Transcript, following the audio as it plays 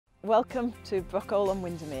Welcome to Brockhole on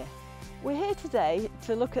Windermere. We're here today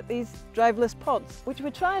to look at these driverless pods, which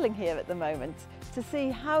we're trialling here at the moment, to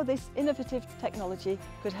see how this innovative technology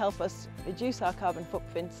could help us reduce our carbon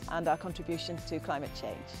footprints and our contribution to climate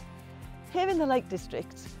change. Here in the Lake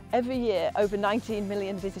District, every year over 19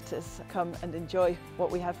 million visitors come and enjoy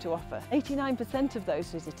what we have to offer. 89% of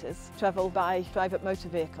those visitors travel by private motor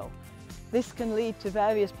vehicle. This can lead to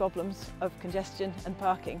various problems of congestion and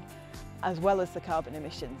parking, as well as the carbon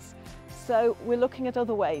emissions. So we're looking at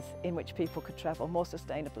other ways in which people could travel more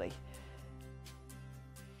sustainably.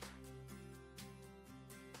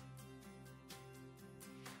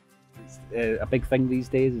 A big thing these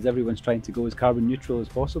days is everyone's trying to go as carbon neutral as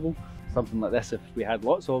possible. Something like this, if we had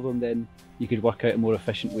lots of them, then you could work out a more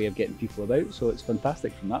efficient way of getting people about, so it's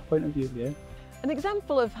fantastic from that point of view, yeah. An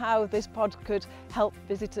example of how this pod could help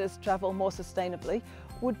visitors travel more sustainably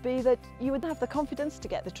would be that you would have the confidence to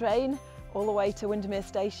get the train all the way to Windermere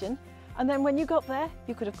Station, and then when you got there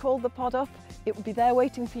you could have called the pod up, it would be there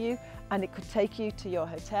waiting for you, and it could take you to your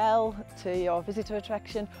hotel, to your visitor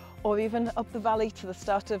attraction, or even up the valley to the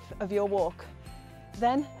start of your walk.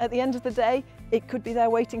 Then at the end of the day it could be there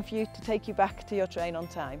waiting for you to take you back to your train on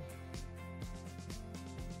time.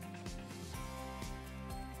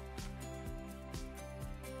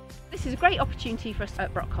 This is a great opportunity for us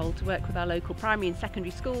at Brockhole to work with our local primary and secondary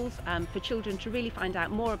schools for children to really find out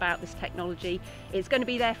more about this technology. It's going to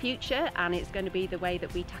be their future, and it's going to be the way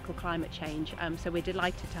that we tackle climate change, so we're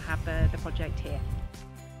delighted to have the project here.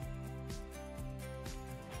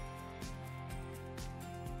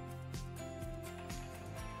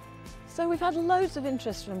 So we've had loads of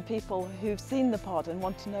interest from people who've seen the pod and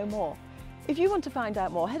want to know more. If you want to find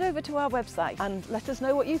out more, head over to our website and let us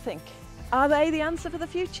know what you think. Are they the answer for the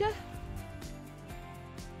future?